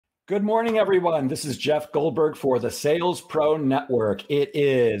Good morning, everyone. This is Jeff Goldberg for the Sales Pro Network. It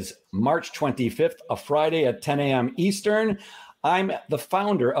is March 25th, a Friday at 10 a.m. Eastern. I'm the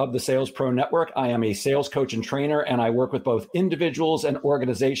founder of the Sales Pro Network. I am a sales coach and trainer, and I work with both individuals and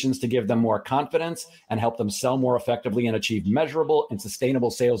organizations to give them more confidence and help them sell more effectively and achieve measurable and sustainable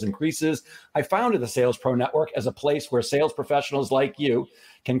sales increases. I founded the Sales Pro Network as a place where sales professionals like you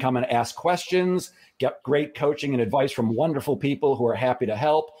can come and ask questions, get great coaching and advice from wonderful people who are happy to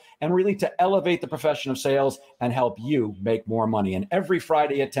help, and really to elevate the profession of sales and help you make more money. And every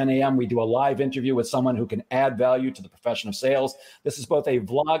Friday at 10 a.m., we do a live interview with someone who can add value to the profession of sales. This is both a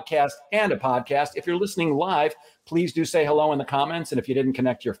vlogcast and a podcast. If you're listening live, please do say hello in the comments. And if you didn't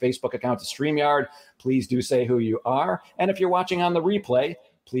connect your Facebook account to StreamYard, please do say who you are. And if you're watching on the replay,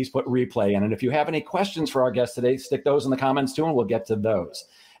 please put replay in. And if you have any questions for our guest today, stick those in the comments too, and we'll get to those.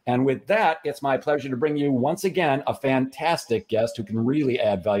 And with that, it's my pleasure to bring you once again a fantastic guest who can really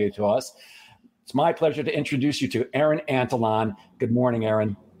add value to us. It's my pleasure to introduce you to Aaron Antillon. Good morning,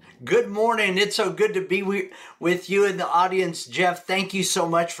 Aaron. Good morning. It's so good to be with you and the audience, Jeff. Thank you so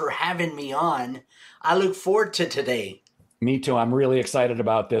much for having me on. I look forward to today. Me too. I'm really excited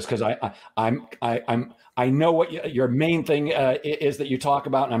about this because I know what your main thing is that you talk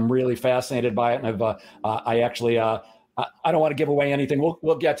about, and I'm really fascinated by it. And I don't want to give away anything.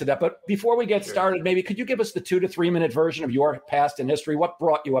 We'll get to that. But before we get started, maybe could you give us the 2 to 3 minute version of your past and history? What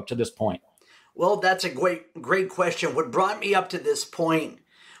brought you up to this point? Well, that's a great question. What brought me up to this point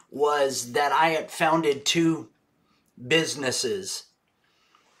was that I had founded 2 businesses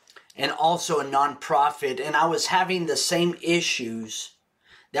and also a nonprofit, and I was having the same issues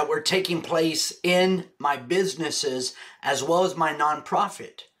that were taking place in my businesses as well as my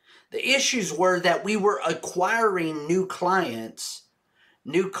nonprofit. The issues were that we were acquiring new clients,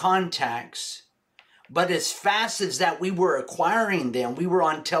 new contacts, but as fast as that we were acquiring them, we were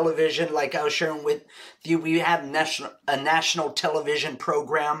on television, like I was sharing with you. We had a national television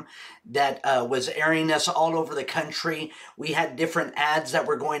program that was airing us all over the country. We had different ads that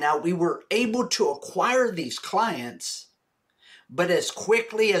were going out. We were able to acquire these clients, but as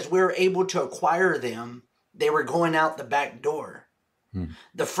quickly as we were able to acquire them, they were going out the back door.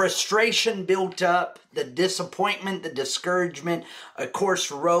 The frustration built up, the disappointment, the discouragement, of course,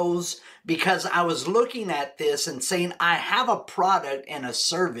 rose because I was looking at this and saying, I have a product and a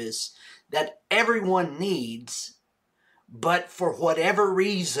service that everyone needs, but for whatever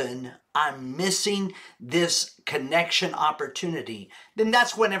reason, I'm missing this connection opportunity. Then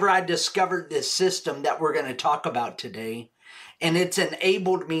that's whenever I discovered this system that we're going to talk about today. And it's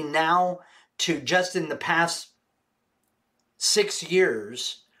enabled me now to, just in the past 6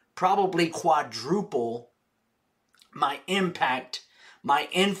 years, probably quadruple my impact, my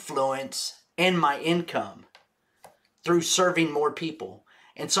influence, and my income through serving more people.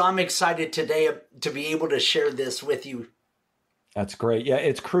 And so I'm excited today to be able to share this with you. That's great. Yeah,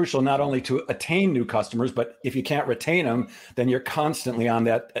 it's crucial not only to attain new customers, but if you can't retain them, then you're constantly on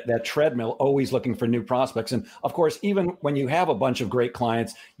that treadmill, always looking for new prospects. And of course, even when you have a bunch of great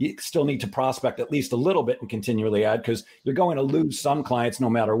clients, you still need to prospect at least a little bit and continually add, because you're going to lose some clients no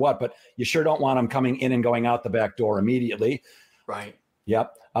matter what, but you sure don't want them coming in and going out the back door immediately. Right.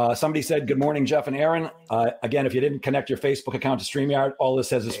 Yep. Somebody said, good morning, Jeff and Aaron. Again, if you didn't connect your Facebook account to StreamYard, all this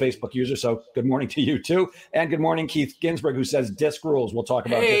says is Facebook user. So good morning to you too. And good morning, Keith Ginsburg, who says disc rules. We'll talk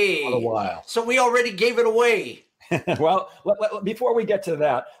about this in a while. So we already gave it away. Well, before we get to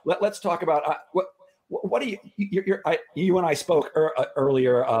that, let's talk about what do you and I spoke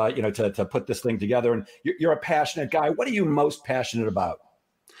earlier, to put this thing together. And you're a passionate guy. What are you most passionate about?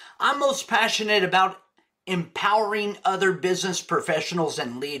 I'm most passionate about empowering other business professionals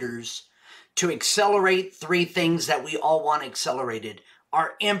and leaders to accelerate 3 things that we all want accelerated: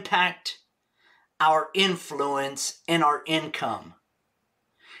 our impact, our influence, and our income.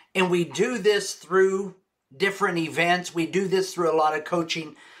 And we do this through different events. We do this through a lot of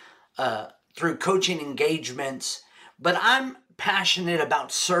coaching, through coaching engagements. But I'm passionate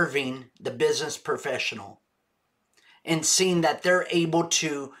about serving the business professional and seeing that they're able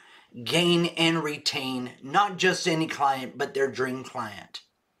to gain and retain not just any client, but their dream client.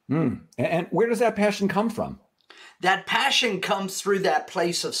 And where does that passion come from? That passion comes through that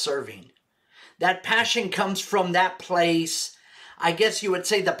place of serving. That passion comes from that place. I guess you would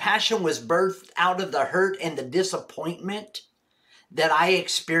say the passion was birthed out of the hurt and the disappointment that I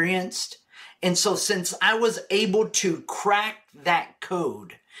experienced. And so since I was able to crack that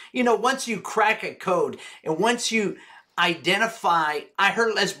code, once you crack a code and once you identify, I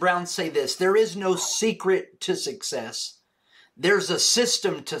heard Les Brown say this: there is no secret to success. There's a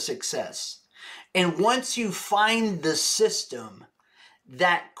system to success. And once you find the system,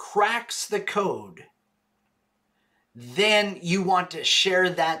 that cracks the code, then you want to share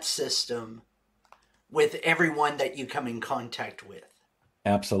that system with everyone that you come in contact with.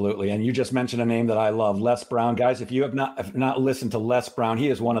 Absolutely. And you just mentioned a name that I love, Les Brown. Guys, if you have not listened to Les Brown, he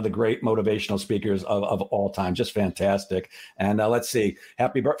is one of the great motivational speakers of all time. Just fantastic. And let's see.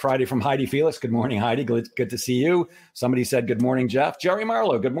 Happy Friday from Heidi Felix. Good morning, Heidi. Good to see you. Somebody said, good morning, Jeff. Jerry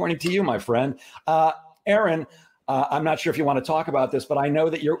Marlowe, good morning to you, my friend. Aaron, I'm not sure if you want to talk about this, but I know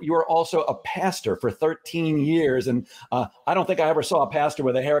that you were also a pastor for 13 years. And I don't think I ever saw a pastor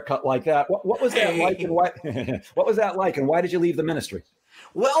with a haircut like that. What was that like? And what was that like? And why did you leave the ministry?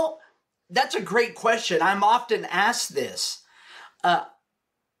 Well, that's a great question. I'm often asked this. I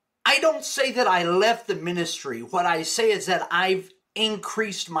don't say that I left the ministry. What I say is that I've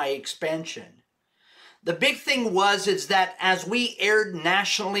increased my expansion. The big thing is that as we aired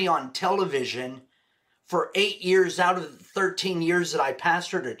nationally on television for 8 years out of the 13 years that I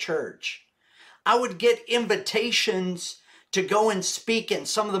pastored a church, I would get invitations to go and speak in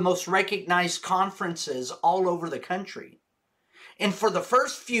some of the most recognized conferences all over the country. And for the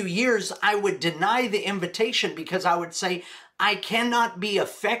first few years, I would deny the invitation because I would say, I cannot be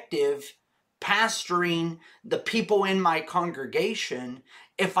effective pastoring the people in my congregation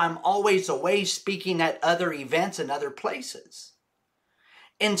if I'm always away speaking at other events and other places.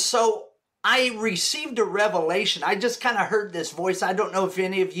 And so I received a revelation. I just kind of heard this voice. I don't know if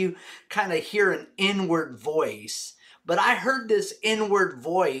any of you kind of hear an inward voice, but I heard this inward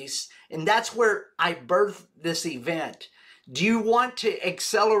voice, and that's where I birthed this event. Do you want to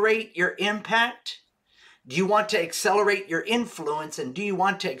accelerate your impact? Do you want to accelerate your influence? And do you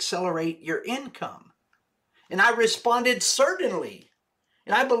want to accelerate your income? And I responded, certainly.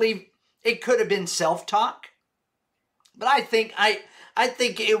 And I believe it could have been self-talk, but I think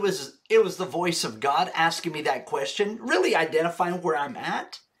it was the voice of God asking me that question, really identifying where I'm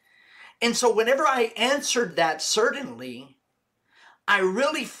at. And so whenever I answered that certainly, I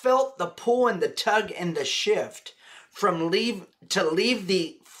really felt the pull and the tug and the shift from leave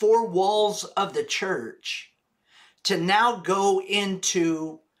the four walls of the church to now go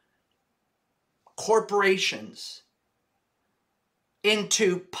into corporations,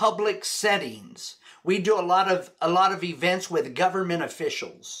 into public settings. We do a lot of events with government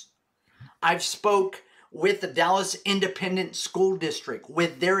officials. I've spoke with the Dallas Independent School District,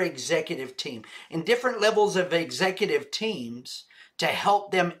 with their executive team, in different levels of executive teams, to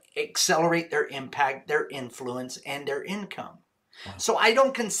help them accelerate their impact, their influence, and their income. Wow. So I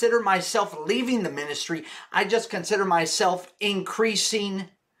don't consider myself leaving the ministry. I just consider myself increasing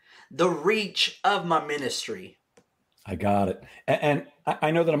the reach of my ministry. I got it. And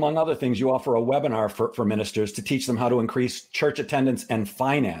I know that among other things, you offer a webinar for ministers to teach them how to increase church attendance and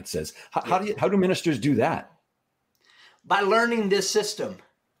finances. How do ministers do that? By learning this system.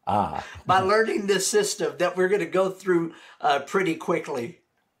 By learning this system that we're going to go through pretty quickly.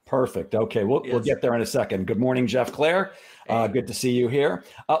 Perfect. Okay, we'll get there in a second. Good morning, Jeff Clare. Good to see you here.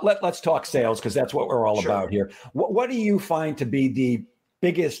 Let's talk sales, because that's what we're all about here. What do you find to be the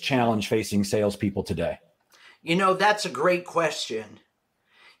biggest challenge facing salespeople today? That's a great question.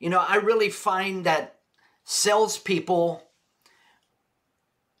 I really find that salespeople,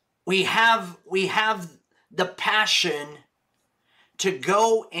 we have the passion to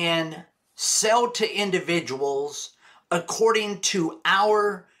go and sell to individuals according to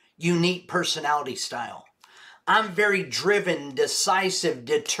our unique personality style. I'm very driven, decisive,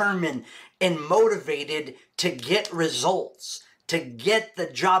 determined, and motivated to get results, to get the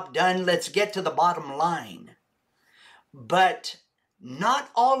job done. Let's get to the bottom line. But not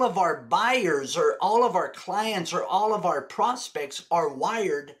all of our buyers or all of our clients or all of our prospects are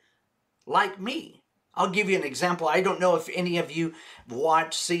wired like me. I'll give you an example. I don't know if any of you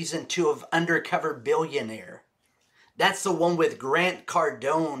watched season 2 of Undercover Billionaire. That's the one with Grant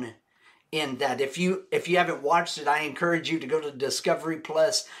Cardone in that. If you haven't watched it, I encourage you to go to Discovery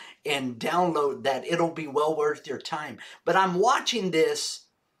Plus and download that. It'll be well worth your time. But I'm watching this,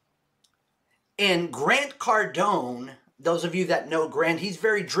 and Grant Cardone, those of you that know Grant, he's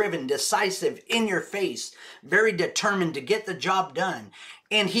very driven, decisive, in your face, very determined to get the job done.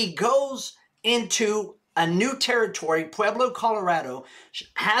 And he goes into a new territory, Pueblo, Colorado,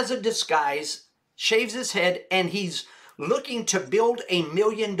 has a disguise, shaves his head, and he's looking to build $1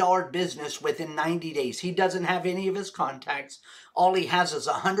 million business within 90 days. He doesn't have any of his contacts. All he has is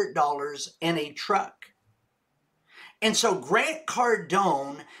 $100 and a truck. And so Grant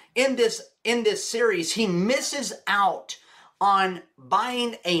Cardone, in this series, he misses out on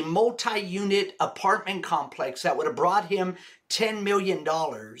buying a multi-unit apartment complex that would have brought him $10 million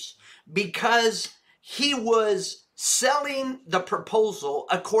because he was selling the proposal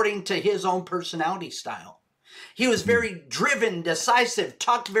according to his own personality style. He was very driven, decisive,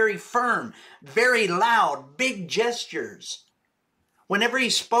 talked very firm, very loud, big gestures. Whenever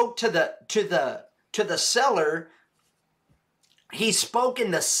he spoke to the seller, he spoke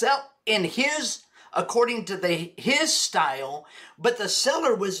in his according to his style, but the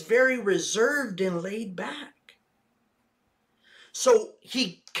seller was very reserved and laid back. So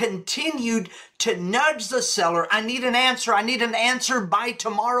he continued to nudge the seller. I need an answer. I need an answer by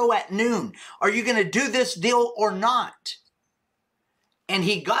tomorrow at noon. Are you going to do this deal or not? And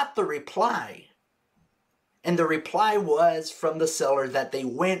he got the reply. And the reply was from the seller that they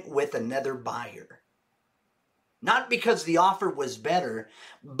went with another buyer. Not because the offer was better,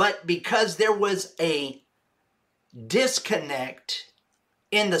 but because there was a disconnect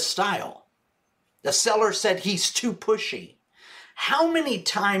in the style. The seller said he's too pushy. How many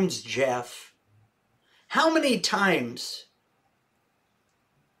times, Jeff,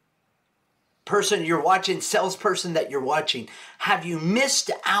 salesperson that you're watching, have you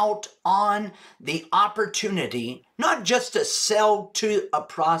missed out on the opportunity, not just to sell to a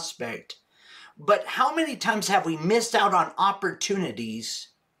prospect, but how many times have we missed out on opportunities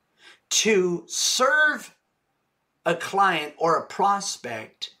to serve a client or a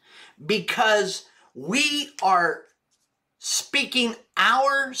prospect because we are speaking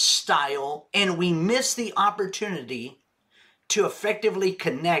our style and we miss the opportunity to effectively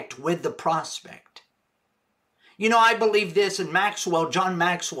connect with the prospect? You know, I believe this, and John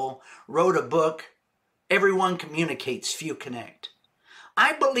Maxwell wrote a book, Everyone Communicates, Few Connect.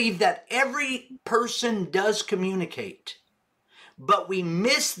 I believe that every person does communicate, but we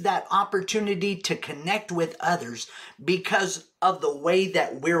miss that opportunity to connect with others because of the way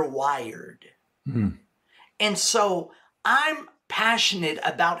that we're wired. Mm. And so I'm passionate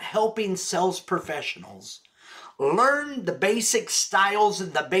about helping sales professionals learn the basic styles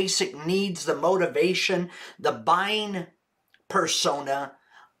and the basic needs, the motivation, the buying persona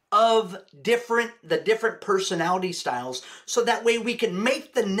of the different personality styles, so that way we can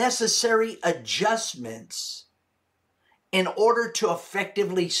make the necessary adjustments in order to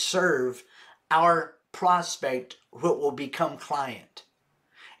effectively serve our prospect who will become client.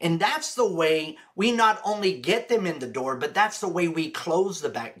 And that's the way we not only get them in the door, but that's the way we close the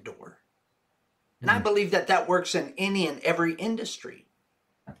back door. And I believe that works in any and every industry.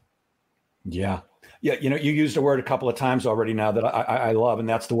 Yeah. Yeah. You know, you used a word a couple of times already now that I love, and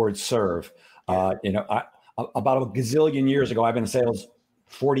that's the word serve. About a gazillion years ago, I've been in sales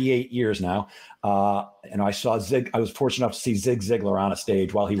 48 years now. And I was fortunate enough to see Zig Ziglar on a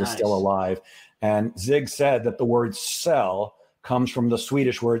stage while he was still alive. And Zig said that the word sell comes from the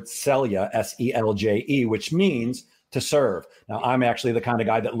Swedish word sälja, S-E-L-J-E, which means to serve. Now, I'm actually the kind of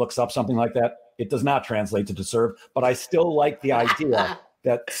guy that looks up something like that. It does not translate to serve, but I still like the idea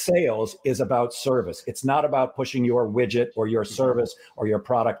that sales is about service. It's not about pushing your widget or your service or your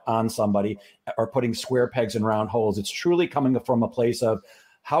product on somebody or putting square pegs in round holes. It's truly coming from a place of,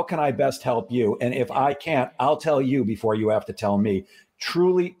 how can I best help you? And if I can't, I'll tell you before you have to tell me.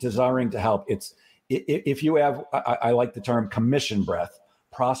 Truly desiring to help. If you have, I like the term commission breath.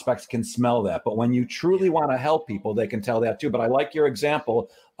 Prospects can smell that. But when you truly want to help people, they can tell that too. But I like your example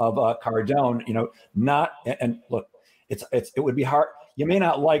of Cardone, and look, it would be hard. You may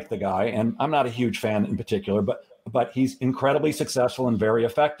not like the guy, and I'm not a huge fan in particular, but he's incredibly successful and very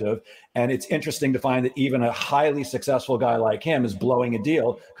effective. And it's interesting to find that even a highly successful guy like him is blowing a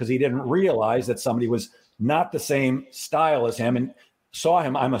deal because he didn't realize that somebody was not the same style as him and saw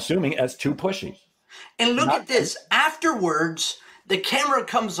him, I'm assuming, as too pushy. And look at this. Afterwards, the camera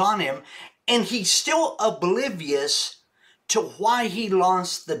comes on him, and he's still oblivious to why he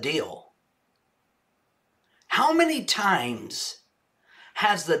lost the deal. How many times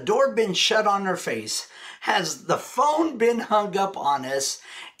has the door been shut on our face? Has the phone been hung up on us?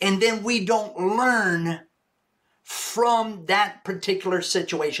 And then we don't learn from that particular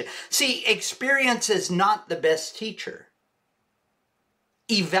situation. See, experience is not the best teacher.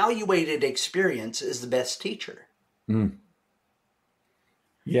 Evaluated experience is the best teacher. Mm.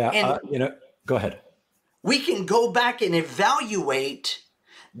 Yeah, go ahead. We can go back and evaluate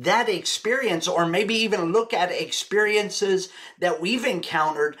that experience, or maybe even look at experiences that we've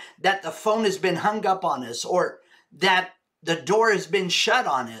encountered, that the phone has been hung up on us or that the door has been shut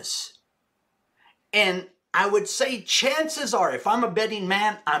on us. And I would say chances are, if I'm a betting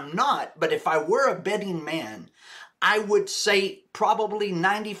man, I'm not, but if I were a betting man, I would say probably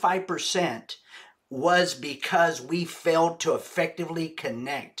 95% was because we failed to effectively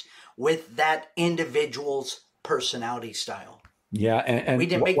connect with that individual's personality style. Yeah. And we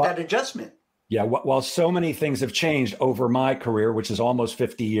didn't make that adjustment. Yeah, while so many things have changed over my career, which is almost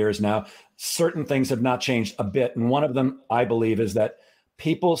 50 years now, certain things have not changed a bit. And one of them, I believe, is that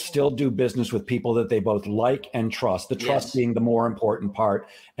people still do business with people that they both like and trust, the trust Yes. being the more important part.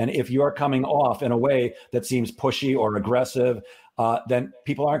 And if you are coming off in a way that seems pushy or aggressive, then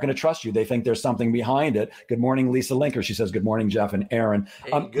people aren't going to trust you. They think there's something behind it. Good morning, Lisa Linker. She says, good morning, Jeff and Aaron.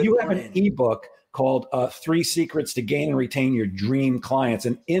 Hey, good You have an morning. ebook called Three Secrets to Gain and Retain Your Dream Clients.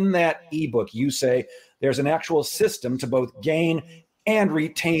 And in that ebook, you say there's an actual system to both gain and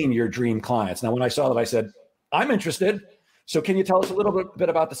retain your dream clients. Now, when I saw that, I said, I'm interested. So can you tell us a little bit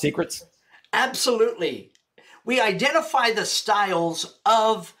about the secrets? Absolutely. We identify the styles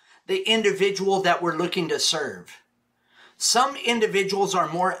of the individual that we're looking to serve. Some individuals are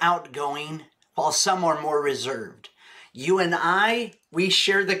more outgoing, while some are more reserved. You and I, we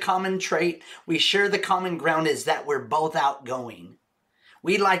share the common trait. We share the common ground is that we're both outgoing.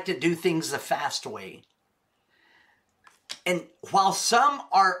 We like to do things the fast way. And while some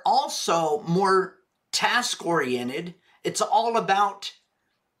are also more task-oriented, it's all about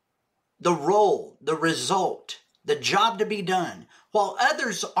the role, the result, the job to be done, while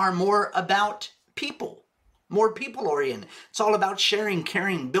others are more about people, more people-oriented. It's all about sharing,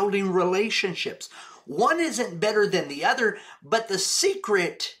 caring, building relationships. One isn't better than the other, but the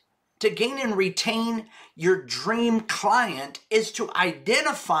secret to gain and retain your dream client is to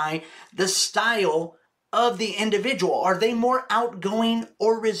identify the style of the individual. Are they more outgoing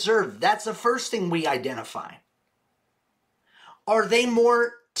or reserved? That's the first thing we identify. Are they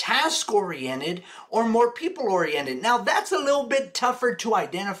more task-oriented or more people-oriented? Now, that's a little bit tougher to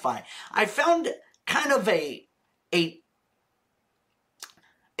identify. I found kind of an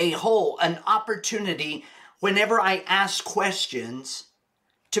opportunity whenever I ask questions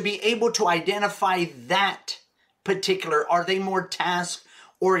to be able to identify that particular, are they more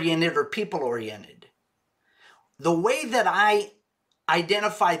task-oriented or people-oriented? The way that I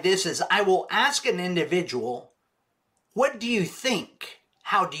identify this is I will ask an individual, what do you think?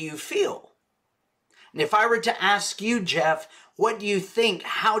 How do you feel? And if I were to ask you, Jeff, what do you think?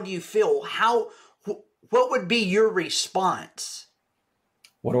 How do you feel? What would be your response?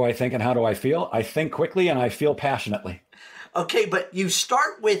 What do I think and how do I feel? I think quickly and I feel passionately. Okay, but you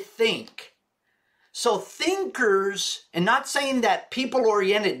start with think. So thinkers, and not saying that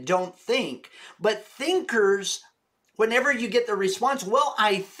people-oriented don't think, but thinkers, whenever you get the response, well,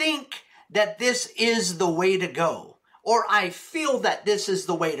 I think that this is the way to go, or I feel that this is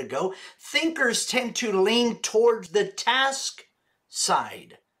the way to go. Thinkers tend to lean towards the task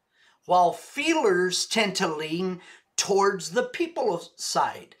side, while feelers tend to lean towards the people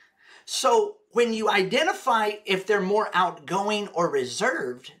side. So when you identify if they're more outgoing or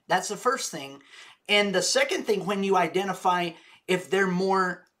reserved, that's the first thing. And the second thing, when you identify if they're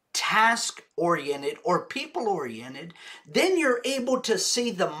more task-oriented or people-oriented, then you're able to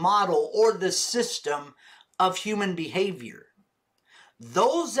see the model or the system of human behavior.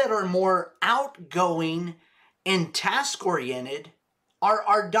 Those that are more outgoing and task-oriented are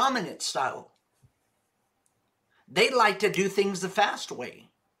our dominant style. They like to do things the fast way.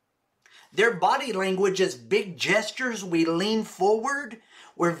 Their body language is big gestures. We lean forward.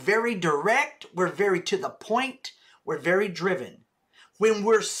 We're very direct. We're very to the point. We're very driven. When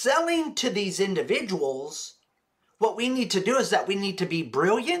we're selling to these individuals, what we need to do is that we need to be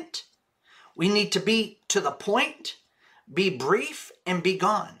brilliant. We need to be to the point, be brief, and be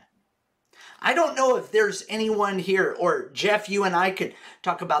gone. I don't know if there's anyone here, or Jeff, you and I could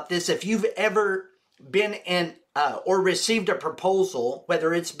talk about this. If you've ever been in or received a proposal,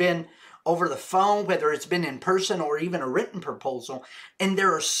 whether it's been over the phone, whether it's been in person, or even a written proposal, and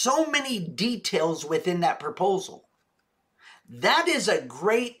there are so many details within that proposal. That is a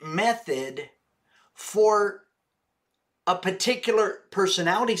great method for a particular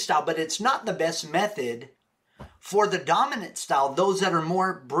personality style, but it's not the best method for the dominant style, those that are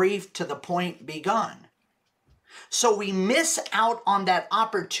more brief, to the point, be gone. So we miss out on that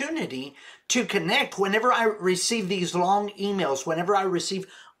opportunity to connect. Whenever I receive these long emails, whenever I receive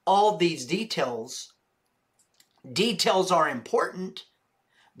all these details are important,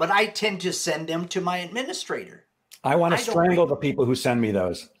 but I tend to send them to my administrator. I want to strangle the people who send me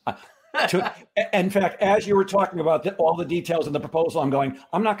those. In fact, as you were talking about all the details in the proposal, I'm going,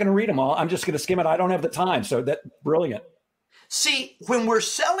 I'm not going to read them all. I'm just going to skim it. I don't have the time. So that's brilliant. See, when we're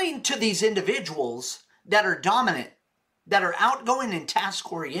selling to these individuals that are dominant, that are outgoing and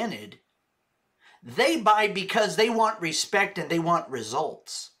task-oriented, they buy because they want respect and they want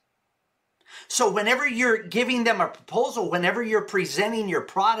results. So whenever you're giving them a proposal, whenever you're presenting your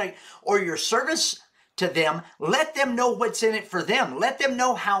product or your service to them, let them know what's in it for them. Let them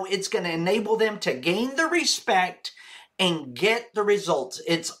know how it's going to enable them to gain the respect and get the results.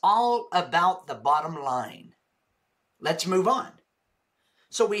 It's all about the bottom line. Let's move on.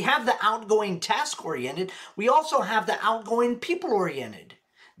 So we have the outgoing task-oriented. We also have the outgoing people-oriented.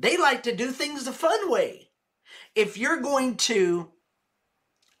 They like to do things the fun way. If you're going to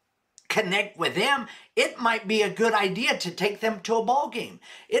connect with them, it might be a good idea to take them to a ball game.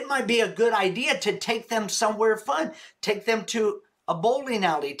 It might be a good idea to take them somewhere fun. Take them to a bowling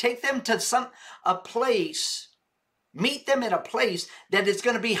alley. Take them to a place. Meet them at a place that is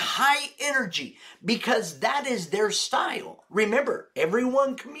going to be high energy because that is their style. Remember,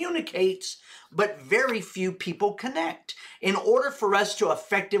 everyone communicates, but very few people connect. In order for us to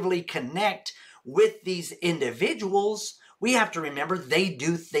effectively connect with these individuals, we have to remember they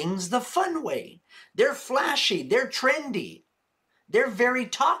do things the fun way. They're flashy, they're trendy, they're very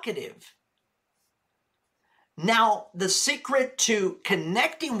talkative. Now, the secret to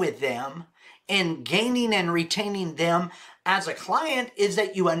connecting with them and gaining and retaining them as a client is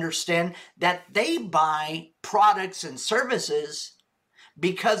that you understand that they buy products and services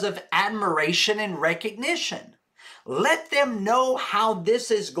because of admiration and recognition. Let them know how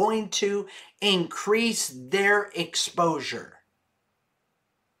this is going to increase their exposure.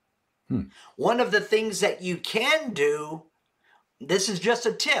 One of the things that you can do, this is just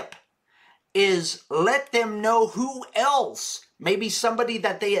a tip, is let them know who else, maybe somebody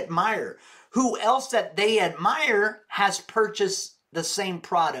that they admire, who else that they admire has purchased the same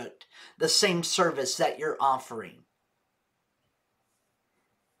product, the same service that you're offering.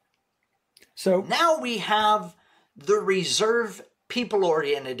 So now we have the reserve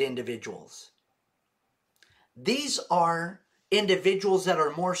people-oriented individuals. These are individuals that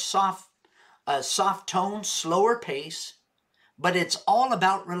are more soft tone, slower pace, but it's all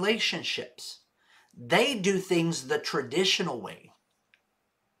about relationships. They do things the traditional way.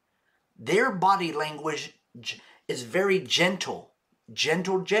 Their body language is very gentle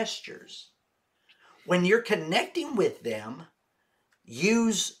gestures. When you're connecting with them,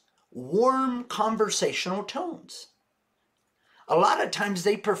 use warm conversational tones. A lot of times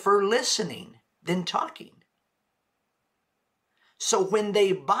they prefer listening than talking. So when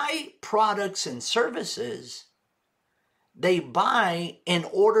they buy products and services, they buy in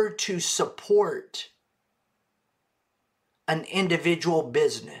order to support an individual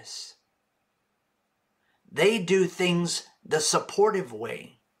business. They do things the supportive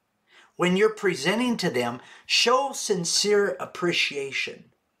way. When you're presenting to them, show sincere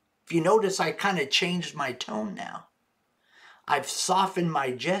appreciation. If you notice, I kind of changed my tone now. I've softened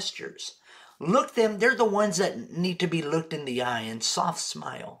my gestures. Look them, they're the ones that need to be looked in the eye and soft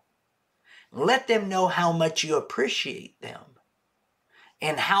smile. Let them know how much you appreciate them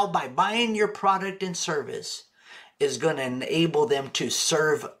and how by buying your product and service is going to enable them to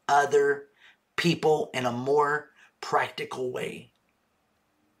serve other people in a more practical way.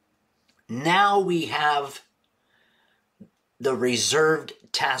 Now we have the reserved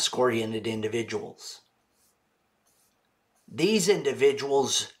task-oriented individuals. These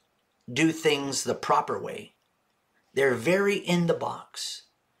individuals do things the proper way. They're very in the box.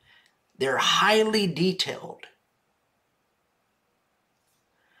 They're highly detailed.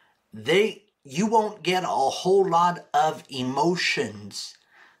 You won't get a whole lot of emotions,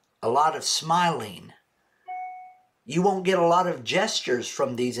 a lot of smiling. You won't get a lot of gestures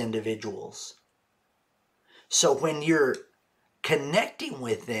from these individuals. So when you're connecting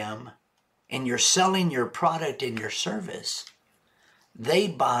with them and you're selling your product and your service, they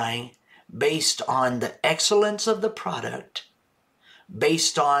buy based on the excellence of the product,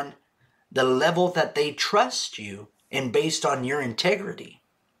 based on the level that they trust you, and based on your integrity.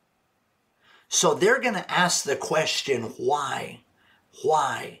 So they're going to ask the question, why?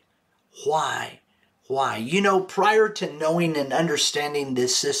 Why? Why? Why? You know, prior to knowing and understanding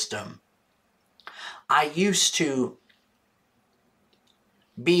this system, I used to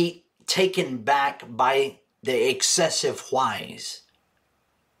be taken back by the excessive whys.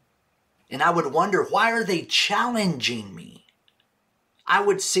 And I would wonder, why are they challenging me? I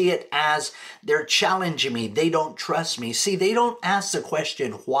would see it as they're challenging me. They don't trust me. See, they don't ask the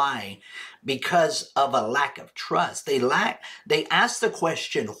question why because of a lack of trust. They ask the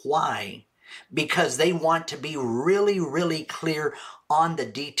question why because they want to be really, really clear on the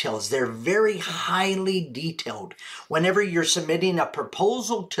details. They're very highly detailed. Whenever you're submitting a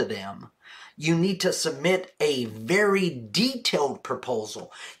proposal to them, you need to submit a very detailed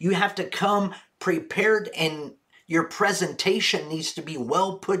proposal. You have to come prepared, and your presentation needs to be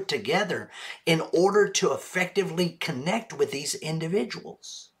well put together in order to effectively connect with these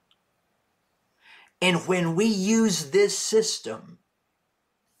individuals. And when we use this system,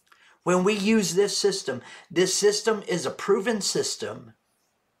 this system is a proven system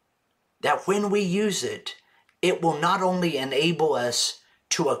that when we use it, it will not only enable us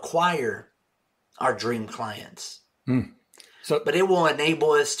to acquire our dream clients, but it will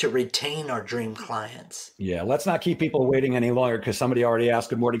enable us to retain our dream clients. Yeah, let's not keep people waiting any longer because somebody already asked.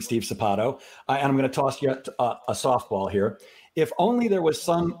 Good morning, Steve Sapato. And I'm going to toss you a softball here. If only there was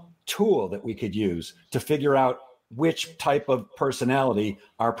some tool that we could use to figure out which type of personality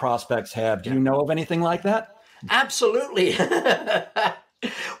our prospects have. Do you know of anything like that? Absolutely.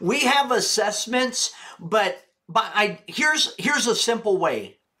 We have assessments, but here's a simple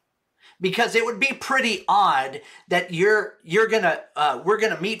way. Because it would be pretty odd that we're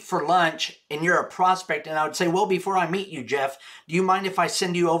gonna meet for lunch and you're a prospect, and I would say, well, before I meet you, Jeff, do you mind if I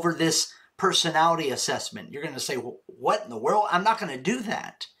send you over this personality assessment? You're gonna say, well, what in the world? I'm not gonna do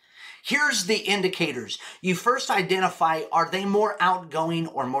that. Here's the indicators. You first identify, are they more outgoing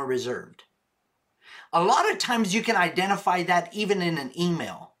or more reserved? A lot of times you can identify that even in an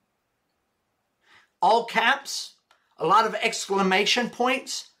email. All caps, a lot of exclamation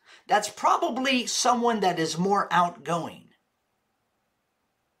points. That's probably someone that is more outgoing.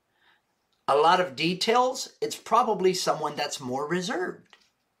 A lot of details, it's probably someone that's more reserved.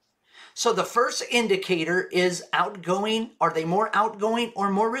 So the first indicator is outgoing. Are they more outgoing or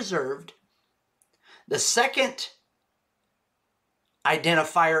more reserved? The second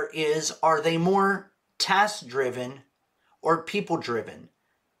identifier is, are they more task-driven or people-driven?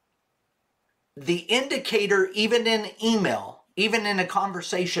 The indicator, even in email, even in a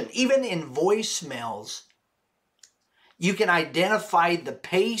conversation, even in voicemails, you can identify the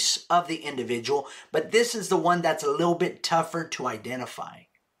pace of the individual, but this is the one that's a little bit tougher to identify.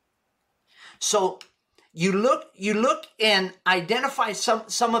 So you look and identify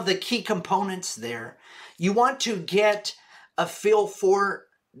some of the key components there. You want to get a feel for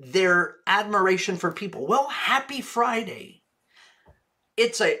their admiration for people. Well, happy Friday.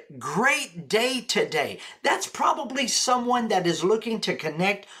 It's a great day today. That's probably someone that is looking to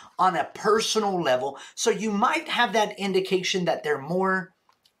connect on a personal level. So you might have that indication that they're more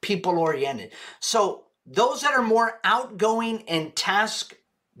people-oriented. So those that are more outgoing and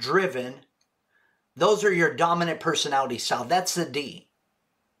task-driven, those are your dominant personality style. That's the D.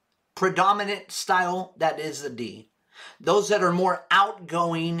 Predominant style, that is the D. Those that are more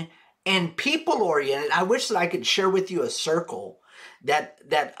outgoing and people-oriented, I wish that I could share with you a circle that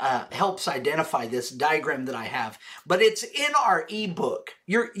helps identify this diagram that I have. But it's in our ebook.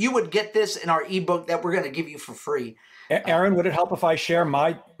 You would get this in our ebook that we're going to give you for free. Aaron, would it help if I share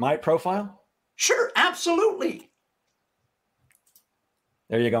my profile? Sure, absolutely.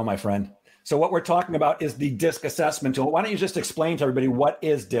 There you go, my friend. So what we're talking about is the DISC assessment tool. Why don't you just explain to everybody what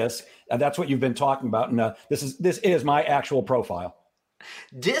is DISC? And that's what you've been talking about. And this is my actual profile.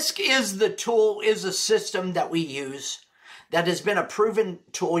 DISC is the tool, is a system that we use that has been a proven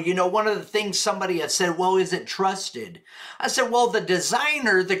tool. You know, one of the things somebody has said, well, is it trusted? I said, well, the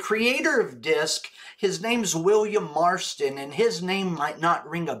designer, the creator of DISC, his name's William Marston, and his name might not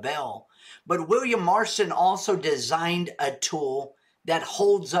ring a bell. But William Marston also designed a tool that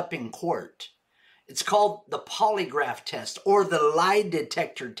holds up in court. It's called the polygraph test or the lie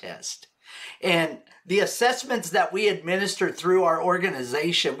detector test. And the assessments that we administer through our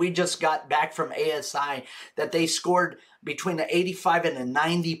organization, we just got back from ASI that they scored between an 85 and a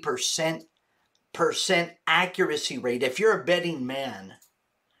 90% accuracy rate. If you're a betting man,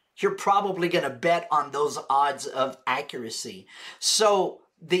 you're probably going to bet on those odds of accuracy. So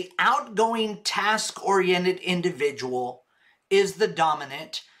the outgoing task-oriented individual is the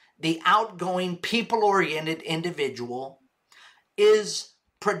dominant. The outgoing people-oriented individual is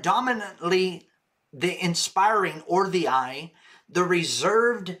predominantly the inspiring or the I. The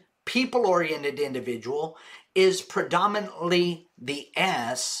reserved people-oriented individual is predominantly the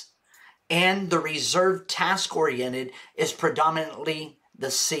S, and the reserved task-oriented is predominantly the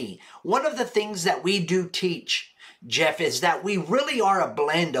C. One of the things that we do teach, Jeff, is that we really are a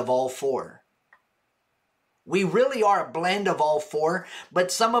blend of all four. We really are a blend of all four, but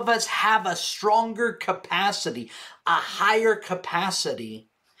some of us have a stronger capacity, a higher capacity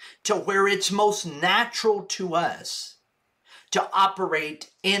to where it's most natural to us to operate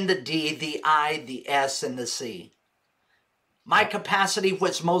in the D, the I, the S, and the C. My capacity,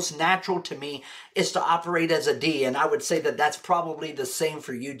 what's most natural to me, is to operate as a D, and I would say that that's probably the same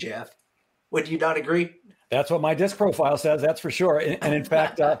for you, Jeff. Would you not agree? That's what my DISC profile says, that's for sure. And in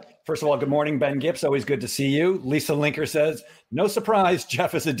fact, first of all, good morning, Ben Gibbs. Always good to see you. Lisa Linker says, no surprise,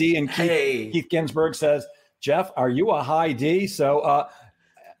 Jeff is a D. And Keith Ginsburg says, Jeff, are you a high D? So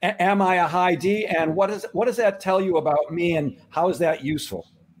Am I a high D? And what does that tell you about me? And how is that useful?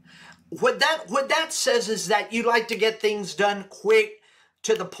 What that says is that you like to get things done quick,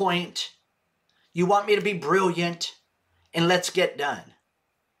 to the point. You want me to be brilliant, and let's get done.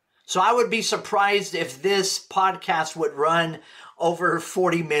 So I would be surprised if this podcast would run over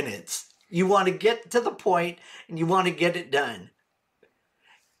 40 minutes. You want to get to the point and you want to get it done.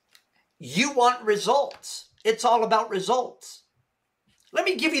 You want results. It's all about results. Let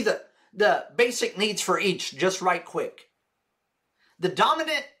me give you the basic needs for each just right quick. The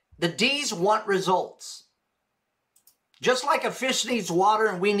D's want results. Just like a fish needs water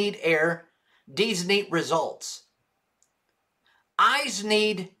and we need air, D's need results. I's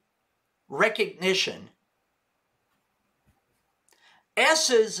need recognition.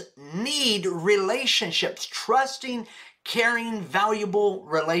 S's need relationships, trusting, caring, valuable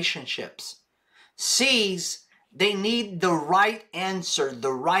relationships. C's, they need the right answer,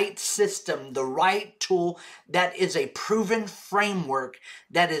 the right system, the right tool that is a proven framework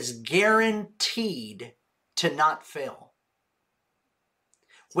that is guaranteed to not fail.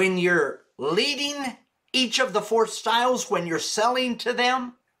 When you're leading each of the 4 styles, when you're selling to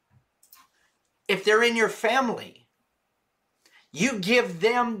them, if they're in your family, you give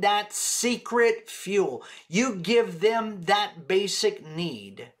them that secret fuel. You give them that basic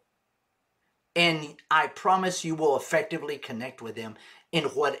need. And I promise you will effectively connect with them in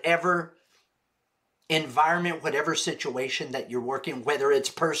whatever environment, whatever situation that you're working, whether it's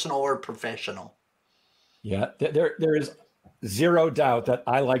personal or professional. Yeah, there is zero doubt that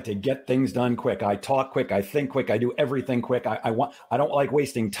I like to get things done quick. I talk quick. I think quick. I do everything quick. I don't like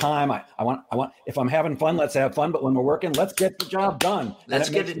wasting time. I want, if I'm having fun, let's have fun. But when we're working, let's get the job done. Let's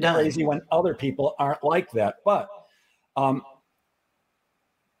get it done. Crazy when other people aren't like that. But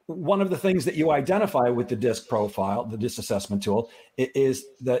one of the things that you identify with the DISC profile, the DISC assessment tool, is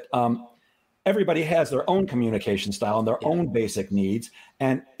that everybody has their own communication style and their own basic needs.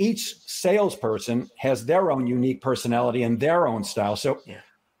 And each salesperson has their own unique personality and their own style. So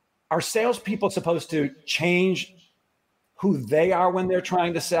are salespeople supposed to change who they are when they're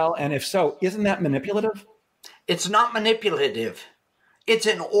trying to sell? And if so, isn't that manipulative? It's not manipulative. It's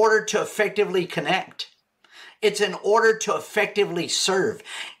in order to effectively connect. It's in order to effectively serve.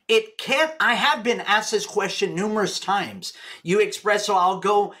 I have been asked this question numerous times. You express, so I'll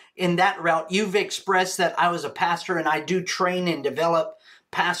go in that route. You've expressed that I was a pastor and I do train and develop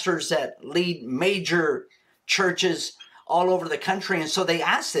pastors that lead major churches all over the country. And so they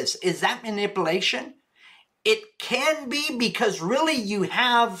ask this, is that manipulation? It can be, because really you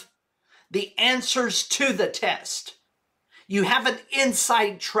have the answers to the test. You have an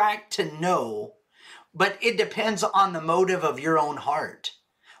inside track to know, but it depends on the motive of your own heart.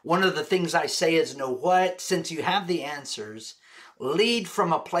 One of the things I say is, know what? Since you have the answers, lead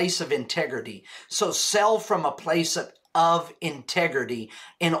from a place of integrity. So sell from a place of integrity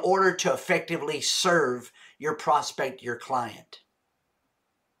in order to effectively serve your prospect, your client.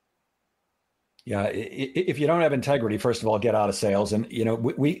 Yeah, if you don't have integrity, first of all, get out of sales. And, you know,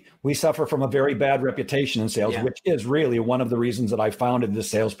 we suffer from a very bad reputation in sales, which is really one of the reasons that I founded the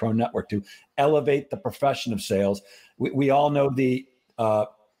Sales Pro Network, to elevate the profession of sales. We all know the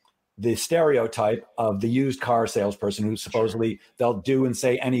stereotype of the used car salesperson who supposedly they'll do and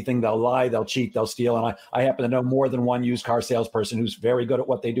say anything. They'll lie, they'll cheat, they'll steal. And I happen to know more than one used car salesperson who's very good at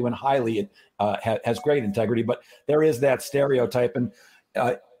what they do and highly has great integrity. But there is that stereotype. And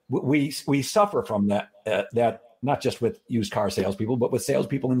we suffer from that not just with used car salespeople, but with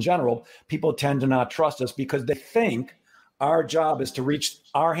salespeople in general. People tend to not trust us because they think our job is to reach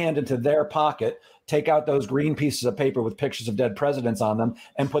our hand into their pocket, take out those green pieces of paper with pictures of dead presidents on them,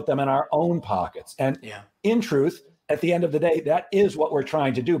 and put them in our own pockets. And in truth, at the end of the day, that is what we're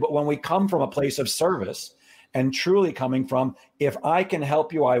trying to do. But when we come from a place of service and truly coming from, if I can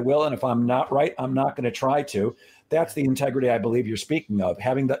help you, I will. And if I'm not right, I'm not going to try to. That's the integrity I believe you're speaking of,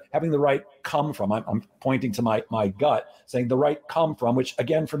 having the right come from. I'm pointing to my gut, saying the right come from, which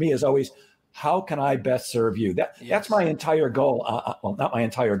again, for me is always, how can I best serve you? That's my entire goal. Well, not my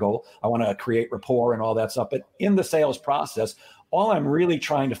entire goal. I want to create rapport and all that stuff. But in the sales process, all I'm really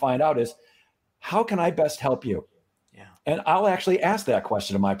trying to find out is, how can I best help you? Yeah. And I'll actually ask that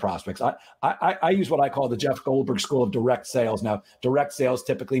question to my prospects. I use what I call the Jeff Goldberg School of direct sales. Now, direct sales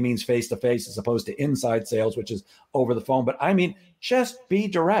typically means face-to-face as opposed to inside sales, which is over the phone. But I mean, just be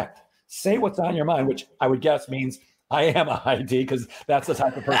direct. Say what's on your mind, which I would guess means I am a high D, because that's the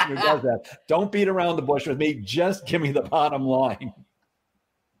type of person who does that. Don't beat around the bush with me. Just give me the bottom line.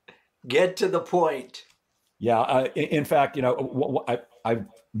 Get to the point. Yeah. In fact, you know,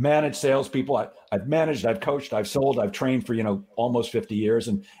 managed salespeople. I've managed, I've coached, I've sold, I've trained for, almost 50 years.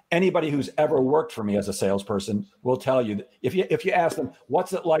 And anybody who's ever worked for me as a salesperson will tell you that if you ask them,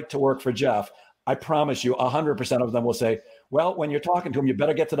 what's it like to work for Jeff? I promise you 100% of them will say, well, when you're talking to him, you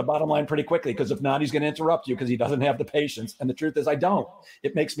better get to the bottom line pretty quickly, because if not, he's going to interrupt you because he doesn't have the patience. And the truth is, I don't.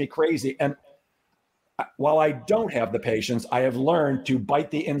 It makes me crazy. And while I don't have the patience, I have learned to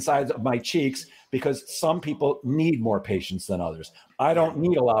bite the insides of my cheeks, because some people need more patience than others. I don't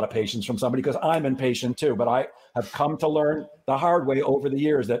need a lot of patience from somebody because I'm impatient too. But I have come to learn the hard way over the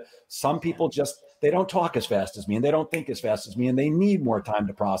years that some people they don't talk as fast as me, and they don't think as fast as me, and they need more time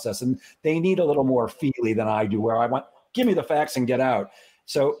to process, and they need a little more feely than I do, where I want, give me the facts and get out.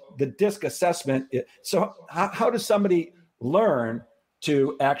 So the DISC assessment. So how does somebody learn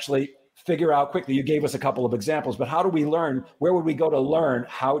to actually figure out quickly? You gave us a couple of examples, but how do we learn? Where would we go to learn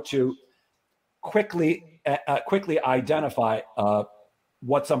how to quickly identify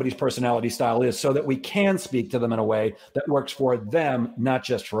what somebody's personality style is, so that we can speak to them in a way that works for them, not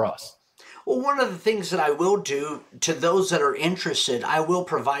just for us? Well, one of the things that I will do to those that are interested, I will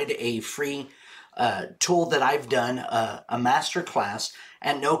provide a free tool that I've done, a master class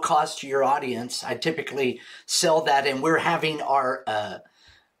at no cost to your audience. I typically sell that, and we're having our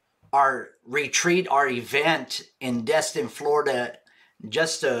retreat, our event in Destin, Florida,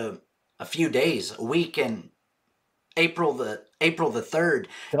 just a few days, a week in April the 3rd.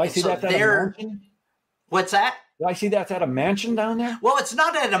 Did I see that at a mansion? What's that? Did I see that's at a mansion down there? Well, it's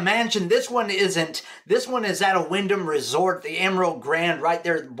not at a mansion. This one isn't. This one is at a Wyndham Resort, the Emerald Grand, right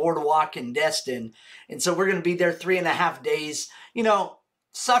there at the boardwalk in Destin. And so we're going to be there 3.5 days,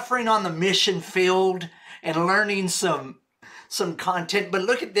 suffering on the mission field and learning some content. But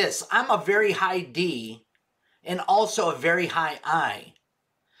look at this. I'm a very high D and also a very high I.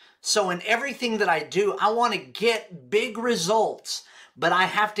 So in everything that I do, I want to get big results, but I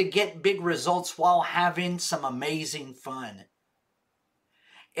have to get big results while having some amazing fun.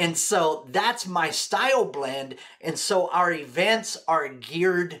 And so that's my style blend. And so our events are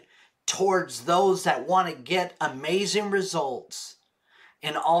geared towards those that want to get amazing results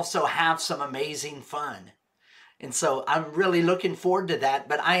and also have some amazing fun. And so I'm really looking forward to that,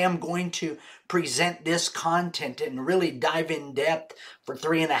 but I am going to present this content and really dive in depth for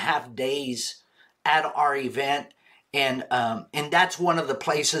 3.5 days at our event. And that's one of the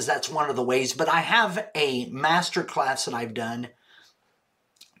places, that's one of the ways. But I have a master class that I've done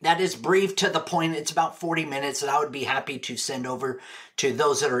that is brief, to the point. It's about 40 minutes, and I would be happy to send over to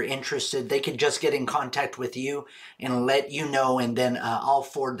those that are interested. They can just get in contact with you and let you know, and then I'll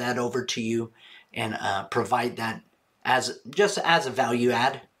forward that over to you and provide that as a value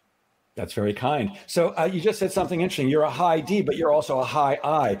add. That's very kind. So you just said something interesting. You're a high D, but you're also a high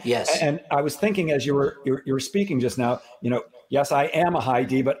I. Yes. And I was thinking as you were speaking just now, yes, I am a high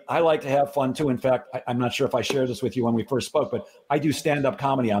D, but I like to have fun too. In fact, I'm not sure if I shared this with you when we first spoke, but I do stand-up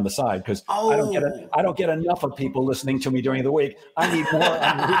comedy on the side, because I don't get enough of people listening to me during the week. I need more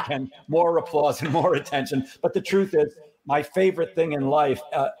on the weekend, more applause and more attention. But the truth is, my favorite thing in life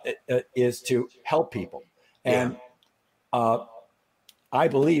is to help people. And I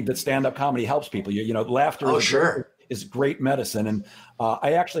believe that stand-up comedy helps people. Laughter is great medicine. And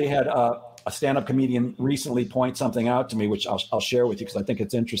I actually had a stand-up comedian recently point something out to me, which I'll share with you because I think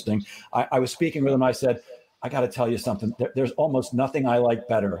it's interesting. I was speaking with him. I said, I got to tell you something. There's almost nothing I like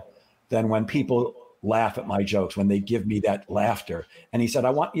better than when people laugh at my jokes, when they give me that laughter. And he said, I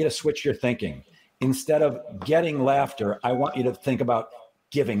want you to switch your thinking. Instead of getting laughter, I want you to think about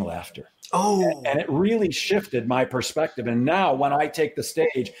giving laughter. Oh, and it really shifted my perspective. And now when I take the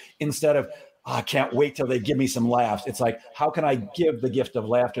stage, instead of, I can't wait till they give me some laughs, it's like, how can I give the gift of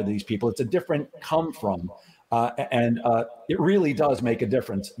laughter to these people? It's a different come from. And it really does make a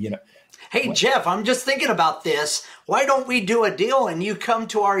difference, Hey, Jeff, I'm just thinking about this. Why don't we do a deal and you come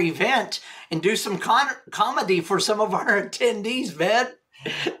to our event and do some comedy for some of our attendees, man?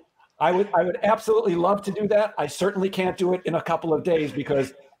 I would absolutely love to do that. I certainly can't do it in a couple of days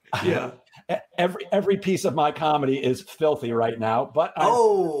because every piece of my comedy is filthy right now. But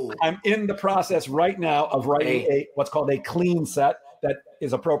I'm in the process right now of writing what's called a clean set that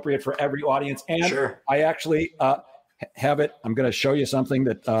is appropriate for every audience. And I actually have it. I'm going to show you something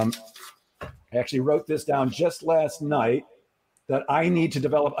that I actually wrote this down just last night, that I need to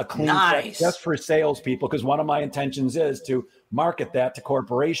develop a clean set just for salespeople, because one of my intentions is to market that to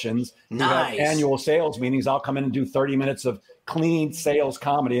corporations who have annual sales meetings. I'll come in and do 30 minutes of clean sales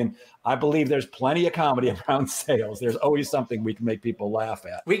comedy. And I believe there's plenty of comedy around sales. There's always something we can make people laugh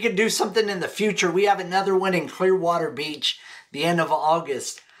at. We could do something in the future. We have another one in Clearwater Beach, the end of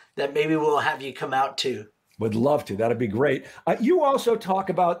August, that maybe we'll have you come out to. Would love to. That'd be great. You also talk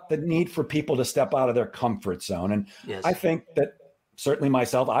about the need for people to step out of their comfort zone. And Yes. I think that certainly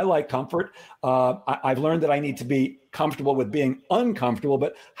myself, I like comfort. I've learned that I need to be comfortable with being uncomfortable.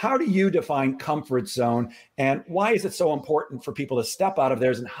 But how do you define comfort zone? And why is it so important for people to step out of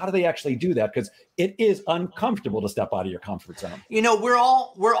theirs? And how do they actually do that? Because it is uncomfortable to step out of your comfort zone. You know,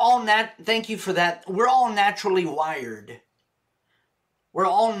 thank you for that. We're all naturally wired. We're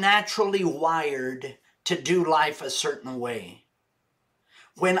all naturally wired to do life a certain way.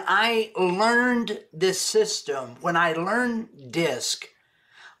 When I learned this system, when I learned DISC,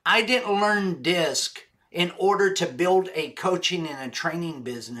 I didn't learn DISC in order to build a coaching and a training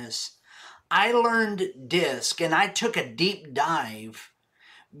business. I learned DISC and I took a deep dive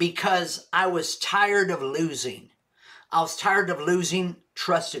because I was tired of losing. I was tired of losing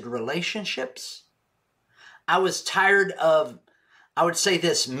trusted relationships. I was tired of, I would say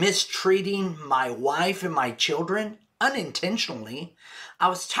this, mistreating my wife and my children unintentionally. I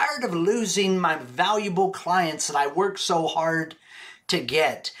was tired of losing my valuable clients that I worked so hard to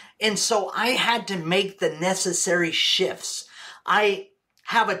get. And so I had to make the necessary shifts. I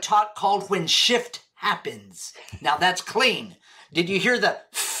have a talk called When Shift Happens. Now that's clean. Did you hear the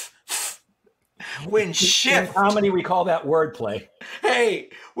when shift? In comedy, we call that wordplay. Hey,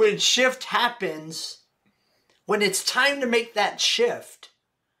 when shift happens, when it's time to make that shift,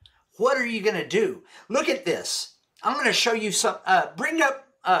 what are you going to do? Look at this. I'm going to show you some,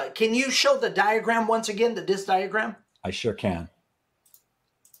 can you show the diagram once again, the DISC diagram? I sure can.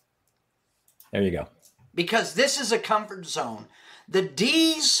 There you go. Because this is a comfort zone. The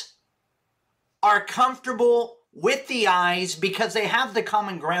D's are comfortable with the I's because they have the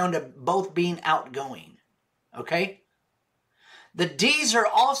common ground of both being outgoing. Okay? The D's are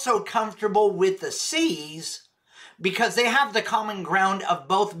also comfortable with the C's because they have the common ground of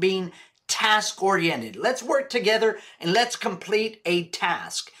both being task-oriented. Let's work together and let's complete a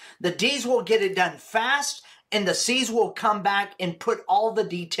task. The D's will get it done fast, and the C's will come back and put all the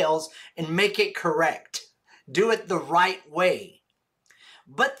details and make it correct. Do it the right way.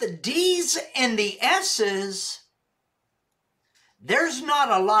 But the D's and the S's, there's not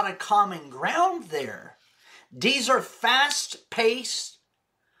a lot of common ground there. D's are fast-paced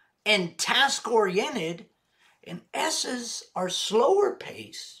and task-oriented, and S's are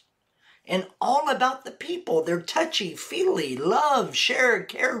slower-paced and all about the people. They're touchy-feely, love, share,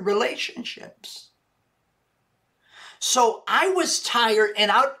 care relationships. So I was tired,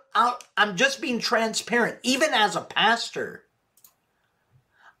 and I'm just being transparent. Even as a pastor,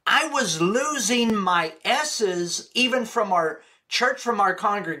 I was losing my S's even from our church, from our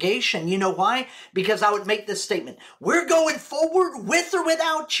congregation. You know why? Because I would make this statement: we're going forward with or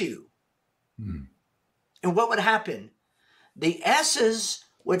without you. And what would happen? The S's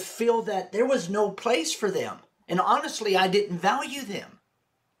would feel that there was no place for them. And honestly, I didn't value them.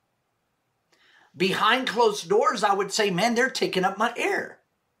 Behind closed doors, I would say, man, they're taking up my air.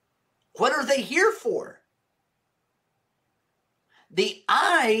 What are they here for? The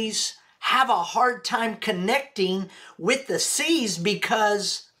I's have a hard time connecting with the C's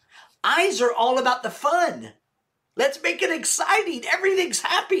because I's are all about the fun. Let's make it exciting. Everything's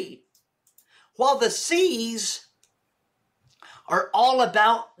happy. While the C's are all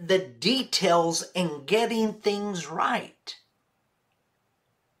about the details and getting things right.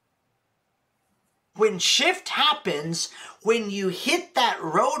 When shift happens, when you hit that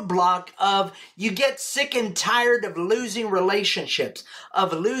roadblock of you get sick and tired of losing relationships,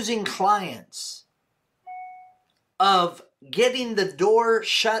 of losing clients, of getting the door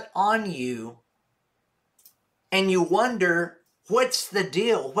shut on you, and you wonder, what's the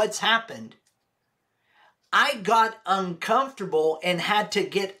deal? What's happened? I got uncomfortable and had to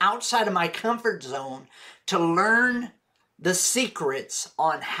get outside of my comfort zone to learn the secrets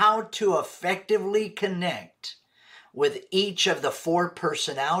on how to effectively connect with each of the 4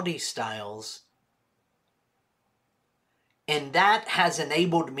 personality styles. And that has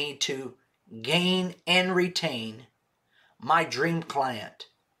enabled me to gain and retain my dream client.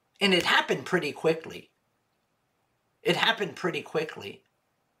 And it happened pretty quickly. It happened pretty quickly.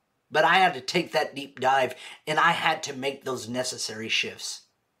 But I had to take that deep dive, and I had to make those necessary shifts.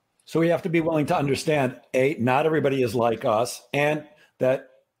 So we have to be willing to understand, A, not everybody is like us, and that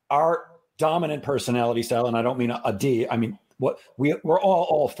our dominant personality style, and I don't mean a D, I mean, we're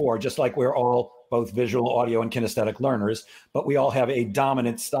all 4, just like we're all both visual, audio, and kinesthetic learners, but we all have a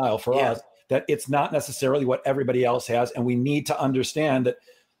dominant style for us, that it's not necessarily what everybody else has, and we need to understand that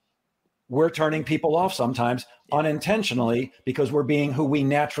we're turning people off sometimes unintentionally because we're being who we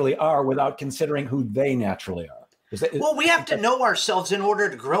naturally are without considering who they naturally are. Well, we have to know ourselves in order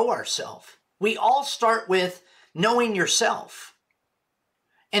to grow ourselves. We all start with knowing yourself,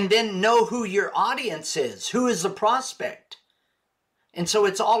 and then know who your audience is, who is the prospect. And so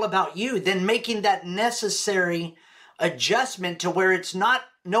it's all about you, then making that necessary adjustment to where it's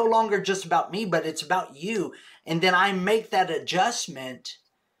no longer just about me, but it's about you. And then I make that adjustment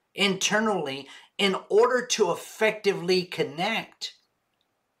internally in order to effectively connect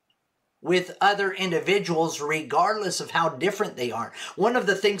with other individuals, regardless of how different they are. One of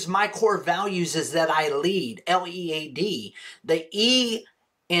the things, my core values, is that I lead, L-E-A-D. The E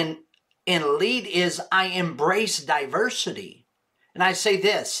in lead is I embrace diversity. And I say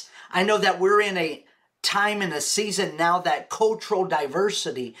this, I know that we're in a time and a season now that cultural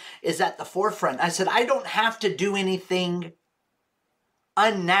diversity is at the forefront. I said, I don't have to do anything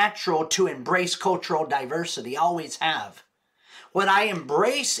unnatural to embrace cultural diversity. I always have. What I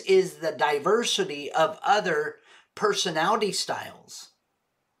embrace is the diversity of other personality styles.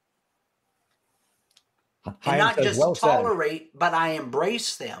 And not just tolerate, but I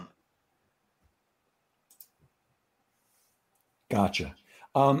embrace them. Gotcha.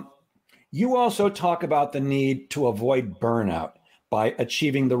 You also talk about the need to avoid burnout by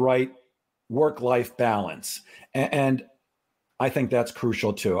achieving the right work-life balance. And I think that's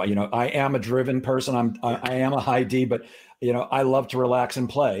crucial too. You know, I am a driven person. I am a high D, but you know, I love to relax and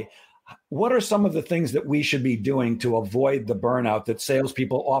play. What are some of the things that we should be doing to avoid the burnout that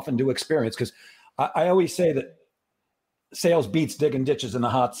salespeople often do experience? Because I always say that sales beats digging ditches in the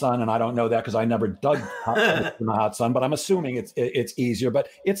hot sun, and I don't know that because I never dug in the hot sun, but I'm assuming it's easier. But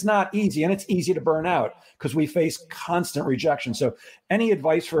it's not easy, and it's easy to burn out because we face constant rejection. So any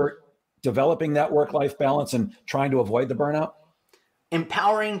advice for developing that work-life balance and trying to avoid the burnout?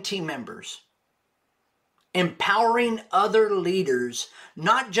 Empowering team members. Empowering other leaders,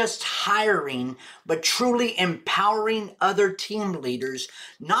 not just hiring, but truly empowering other team leaders,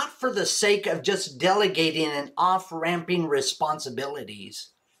 not for the sake of just delegating and off-ramping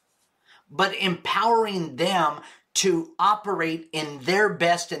responsibilities, but empowering them to operate in their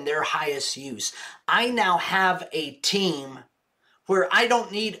best and their highest use. I now have a team where I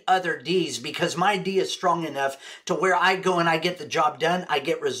don't need other Ds because my D is strong enough to where I go and I get the job done, I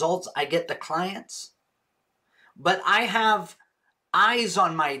get results, I get the clients. But I have I's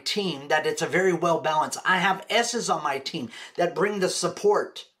on my team that it's a very well balanced. I have S's on my team that bring the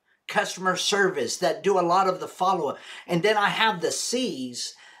support, customer service, that do a lot of the follow-up. And then I have the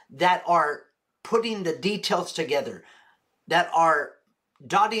C's that are putting the details together, that are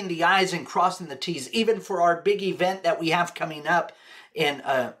dotting the I's and crossing the T's, even for our big event that we have coming up in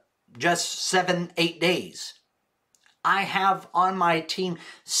just 7-8 days. I have on my team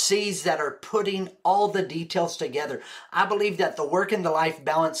C's that are putting all the details together. I believe that the work and the life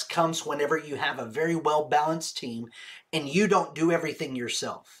balance comes whenever you have a very well-balanced team and you don't do everything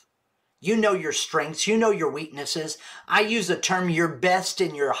yourself. You know your strengths, you know your weaknesses. I use the term your best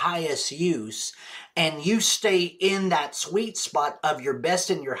and your highest use, and you stay in that sweet spot of your best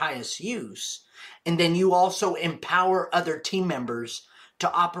and your highest use. And then you also empower other team members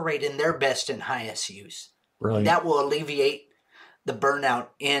to operate in their best and highest use. Brilliant. That will alleviate the burnout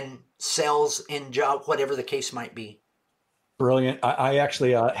in sales, in job, whatever the case might be. Brilliant. I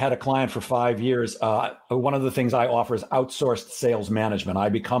actually had a client for 5 years. One of the things I offer is outsourced sales management. I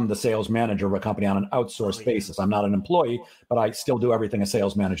become the sales manager of a company on an outsourced basis. I'm not an employee, but I still do everything a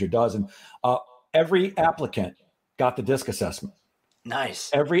sales manager does. And every applicant got the DISC assessment. Nice.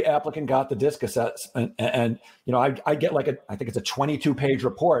 Every applicant got the DISC assessment. And you know, I get like I think it's a 22-page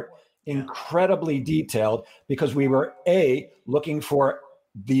report, incredibly detailed, because we were looking for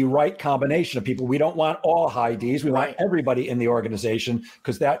the right combination of people. We don't want all high Ds. We want everybody in the organization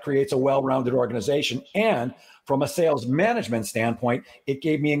because that creates a well-rounded organization. And from a sales management standpoint, it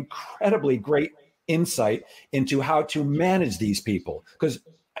gave me incredibly great insight into how to manage these people, because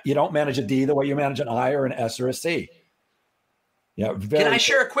you don't manage a D the way you manage an I or an S or a C. Yeah. Can I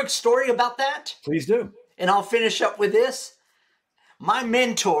share a quick story about that? Please do. And I'll finish up with this. My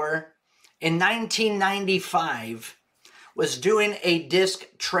mentor in 1995 was doing a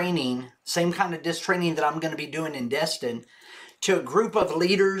DISC training, same kind of DISC training that I'm going to be doing in Destin, to a group of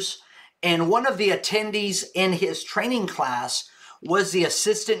leaders. And one of the attendees in his training class was the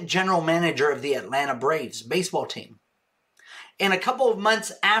assistant general manager of the Atlanta Braves baseball team. And a couple of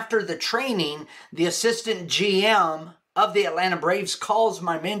months after the training, the assistant GM of the Atlanta Braves calls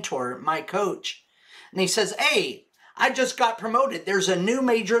my mentor, my coach, and he says, "Hey, I just got promoted. There's a new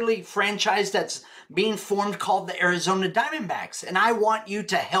major league franchise that's being formed called the Arizona Diamondbacks, and I want you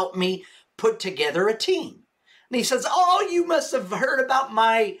to help me put together a team." And he says, "Oh, you must have heard about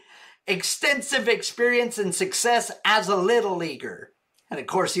my extensive experience and success as a little leaguer." And of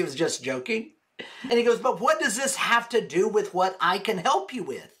course, he was just joking. And he goes, but what does this have to do with what I can help you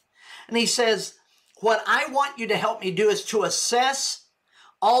with? And he says, what I want you to help me do is to assess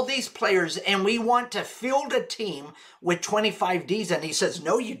all these players, and we want to field a team with 25 Ds. And he says,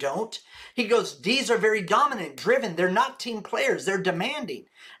 no, you don't. He goes, Ds are very dominant, driven. They're not team players. They're demanding.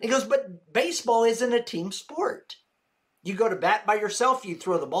 And he goes, but baseball isn't a team sport. You go to bat by yourself. You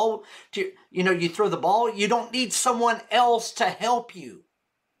throw the ball. You throw the ball. You don't need someone else to help you.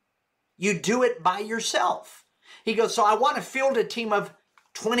 You do it by yourself. He goes, so I want to field a team of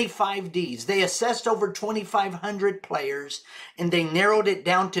 25 Ds. They assessed over 2,500 players, and they narrowed it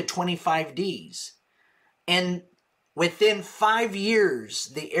down to 25 Ds. And within 5 years,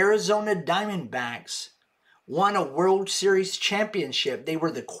 the Arizona Diamondbacks won a World Series championship. They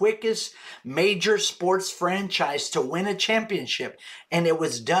were the quickest major sports franchise to win a championship. And it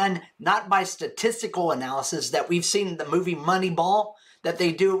was done not by statistical analysis that we've seen in the movie Moneyball, that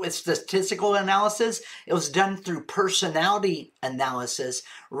they do with statistical analysis. It was done through personality analysis.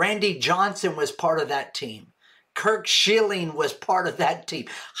 Randy Johnson was part of that team. Kirk Schilling was part of that team.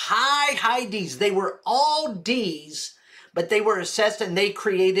 High Ds. They were all Ds, but they were assessed and they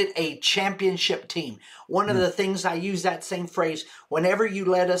created a championship team. One of the things I use that same phrase, whenever you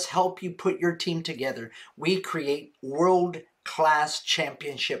let us help you put your team together, we create world-class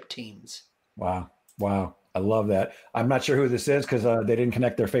championship teams. Wow. I love that. I'm not sure who this is because they didn't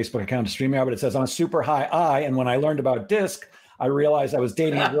connect their Facebook account to StreamYard, but it says I'm a super high I. And when I learned about DISC, I realized I was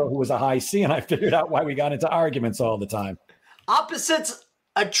dating a girl who was a high C, and I figured out why we got into arguments all the time. Opposites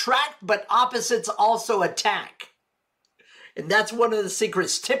attract, but opposites also attack. And that's one of the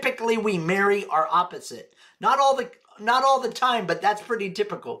secrets. Typically, we marry our opposite. Not all the time, but that's pretty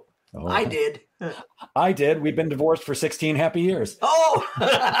typical. Oh. I did. We've been divorced for 16 happy years. Oh!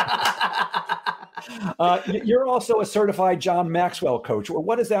 You're also a certified John Maxwell coach.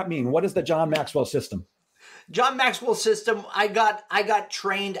 What does that mean? What is the John Maxwell system? John Maxwell system, I got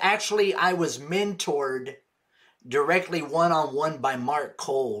trained. Actually, I was mentored directly one-on-one by Mark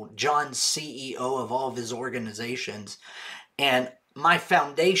Cole, John's CEO of all of his organizations. And my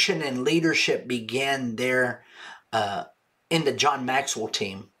foundation and leadership began there in the John Maxwell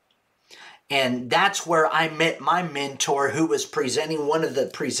team. And that's where I met my mentor, who was presenting, one of the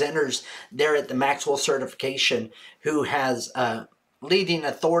presenters there at the Maxwell certification, who has leading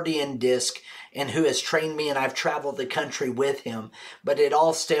authority in DISC and who has trained me, and I've traveled the country with him. But it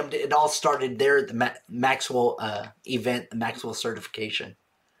all started there at the Maxwell event, the Maxwell certification.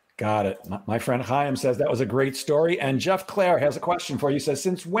 Got it. My friend Chaim says that was a great story. And Jeff Clare has a question for you. He says,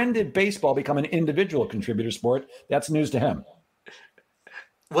 since when did baseball become an individual contributor sport? That's news to him.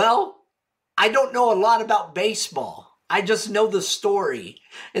 Well, I don't know a lot about baseball. I just know the story.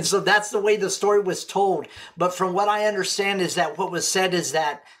 And so that's the way the story was told. But from what I understand is that what was said is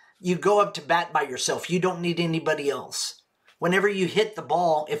that you go up to bat by yourself. You don't need anybody else. Whenever you hit the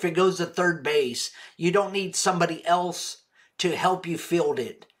ball, if it goes to third base, you don't need somebody else to help you field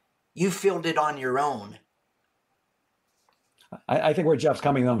it. You field it on your own. I think where Jeff's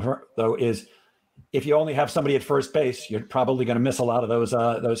coming though is if you only have somebody at first base, you're probably going to miss a lot of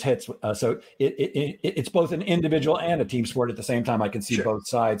those hits. So it's both an individual and a team sport at the same time. I can see both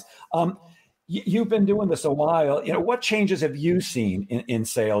sides. You've been doing this a while. What changes have you seen in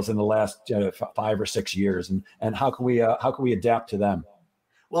sales in the last 5 or 6 years, and how can we adapt to them?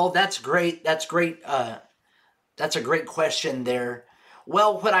 Well, that's great. That's great. That's a great question there.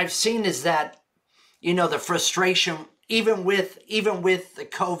 Well, what I've seen is that, the frustration, even with the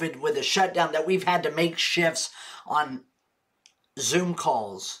COVID, with the shutdown, that we've had to make shifts on Zoom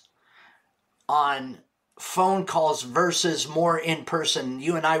calls, on phone calls versus more in person.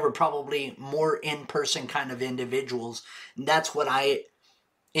 You and I were probably more in person kind of individuals. And that's what I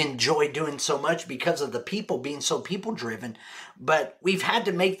enjoy doing so much because of the people being so people driven. But we've had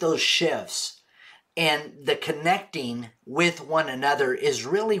to make those shifts. And the connecting with one another is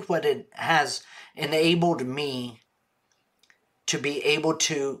really what it has enabled me to be able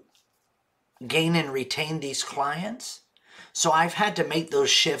to gain and retain these clients. So I've had to make those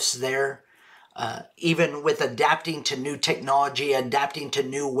shifts there, even with adapting to new technology, adapting to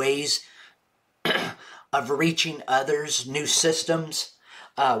new ways of reaching others, new systems.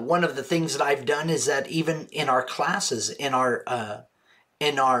 One of the things that I've done is that even in our classes, in our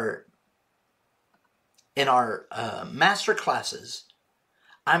master classes,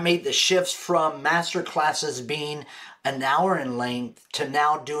 I made the shifts from master classes being an hour in length to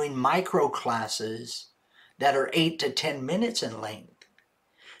now doing micro classes that are 8 to 10 minutes in length,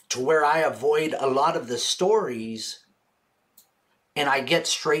 to where I avoid a lot of the stories and I get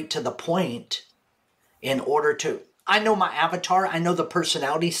straight to the point in order to, I know my avatar. I know the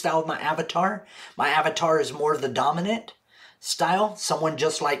personality style of my avatar. My avatar is more the dominant style, someone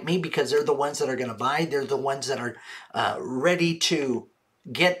just like me, because they're the ones that are going to buy. They're the ones that are ready to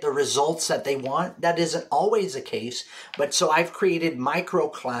get the results that they want. That isn't always the case, but so I've created micro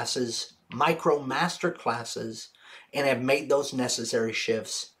classes, micro master classes, and have made those necessary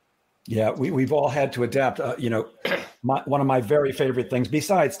shifts. Yeah, we've all had to adapt. One of my very favorite things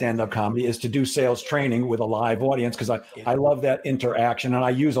besides stand-up comedy is to do sales training with a live audience, because I love that interaction, and I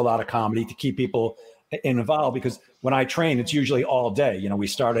use a lot of comedy to keep people involved, because when I train, it's usually all day. We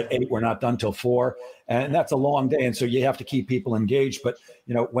start at 8, we're not done till 4, and that's a long day. And so you have to keep people engaged. But,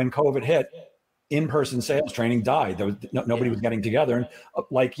 when COVID hit, in-person sales training died. There was nobody was getting together. And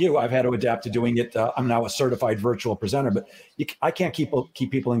like you, I've had to adapt to doing it. I'm now a certified virtual presenter, but I can't keep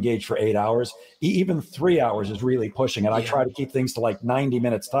people engaged for 8 hours. Even 3 hours is really pushing it. I try to keep things to like 90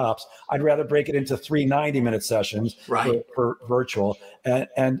 minutes tops. I'd rather break it into 3 90-minute sessions for virtual.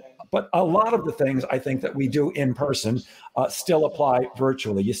 But a lot of the things I think that we do in person still apply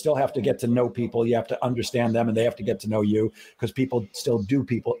virtually. You still have to get to know people. You have to understand them, and they have to get to know you, because people still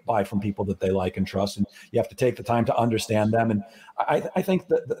buy from people that they like and trust. And you have to take the time to understand them. And I think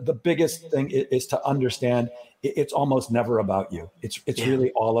that the biggest thing is to understand it's almost never about you. It's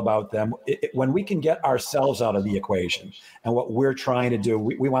really all about them. When we can get ourselves out of the equation and what we're trying to do,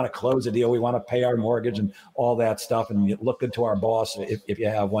 we want to close a deal, we want to pay our mortgage and all that stuff, and you look into our boss if you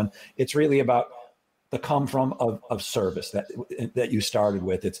have one. It's really about the come from of service that you started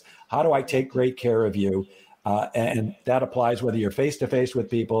with. It's how do I take great care of you? And that applies whether you're face-to-face with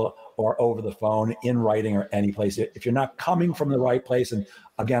people or over the phone, in writing, or any place. If you're not coming from the right place, and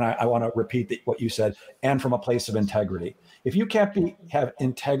again, I want to repeat what you said, and from a place of integrity. If you can't have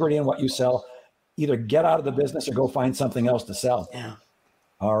integrity in what you sell, either get out of the business or go find something else to sell. Yeah.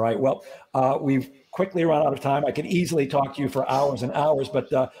 All right. Well, we've quickly run out of time. I could easily talk to you for hours and hours,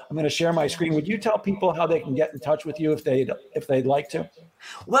 but I'm going to share my screen. Would you tell people how they can get in touch with you if they'd like to?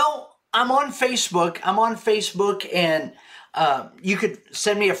 Well, I'm on Facebook. And you could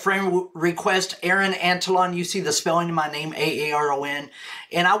send me a friend request, Aaron Antillon. You see the spelling of my name, Aaron.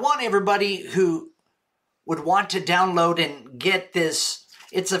 And I want everybody who would want to download and get this.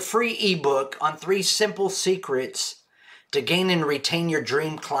 It's a free ebook on 3 simple secrets to gain and retain your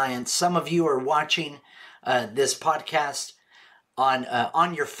dream clients. Some of you are watching this podcast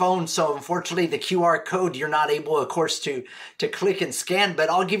on your phone, so unfortunately the QR code you're not able, of course, to click and scan, but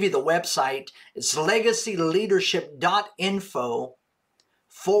I'll give you the website. It's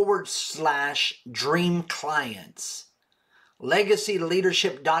legacyleadership.info/dream clients.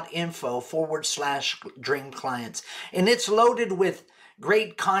 legacyleadership.info/dream clients. And it's loaded with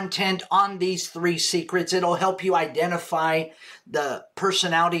great content on these 3 secrets. It'll help you identify the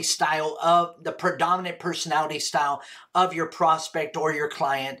predominant personality style of your prospect or your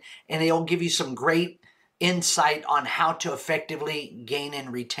client. And it'll give you some great insight on how to effectively gain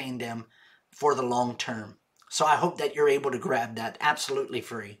and retain them for the long term. So I hope that you're able to grab that absolutely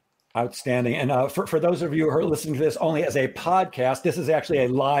free. Outstanding. And for those of you who are listening to this only as a podcast, this is actually a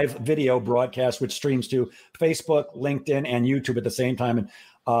live video broadcast, which streams to Facebook, LinkedIn, and YouTube at the same time. And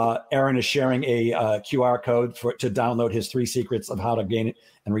Aaron is sharing a QR code to download his 3 secrets of how to gain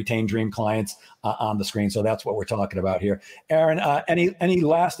and retain dream clients on the screen. So that's what we're talking about here. Aaron, any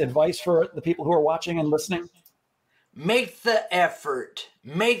last advice for the people who are watching and listening? Make the effort,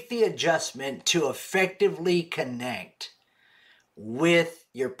 make the adjustment to effectively connect with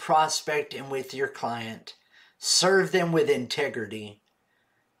your prospect and with your client. Serve them with integrity.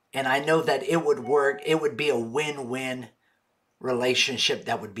 And I know that it would work. It would be a win-win relationship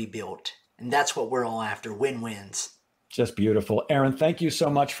that would be built. And that's what we're all after, win-wins. Just beautiful. Aaron, thank you so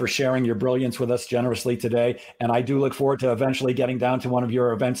much for sharing your brilliance with us generously today. And I do look forward to eventually getting down to one of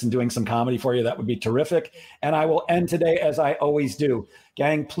your events and doing some comedy for you. That would be terrific. And I will end today as I always do.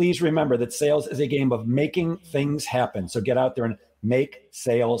 Gang, please remember that sales is a game of making things happen. So get out there and make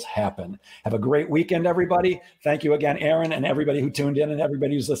sales happen. Have a great weekend, everybody. Thank you again, Aaron, and everybody who tuned in and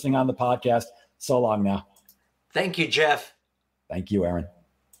everybody who's listening on the podcast. So long now. Thank you, Jeff. Thank you, Aaron.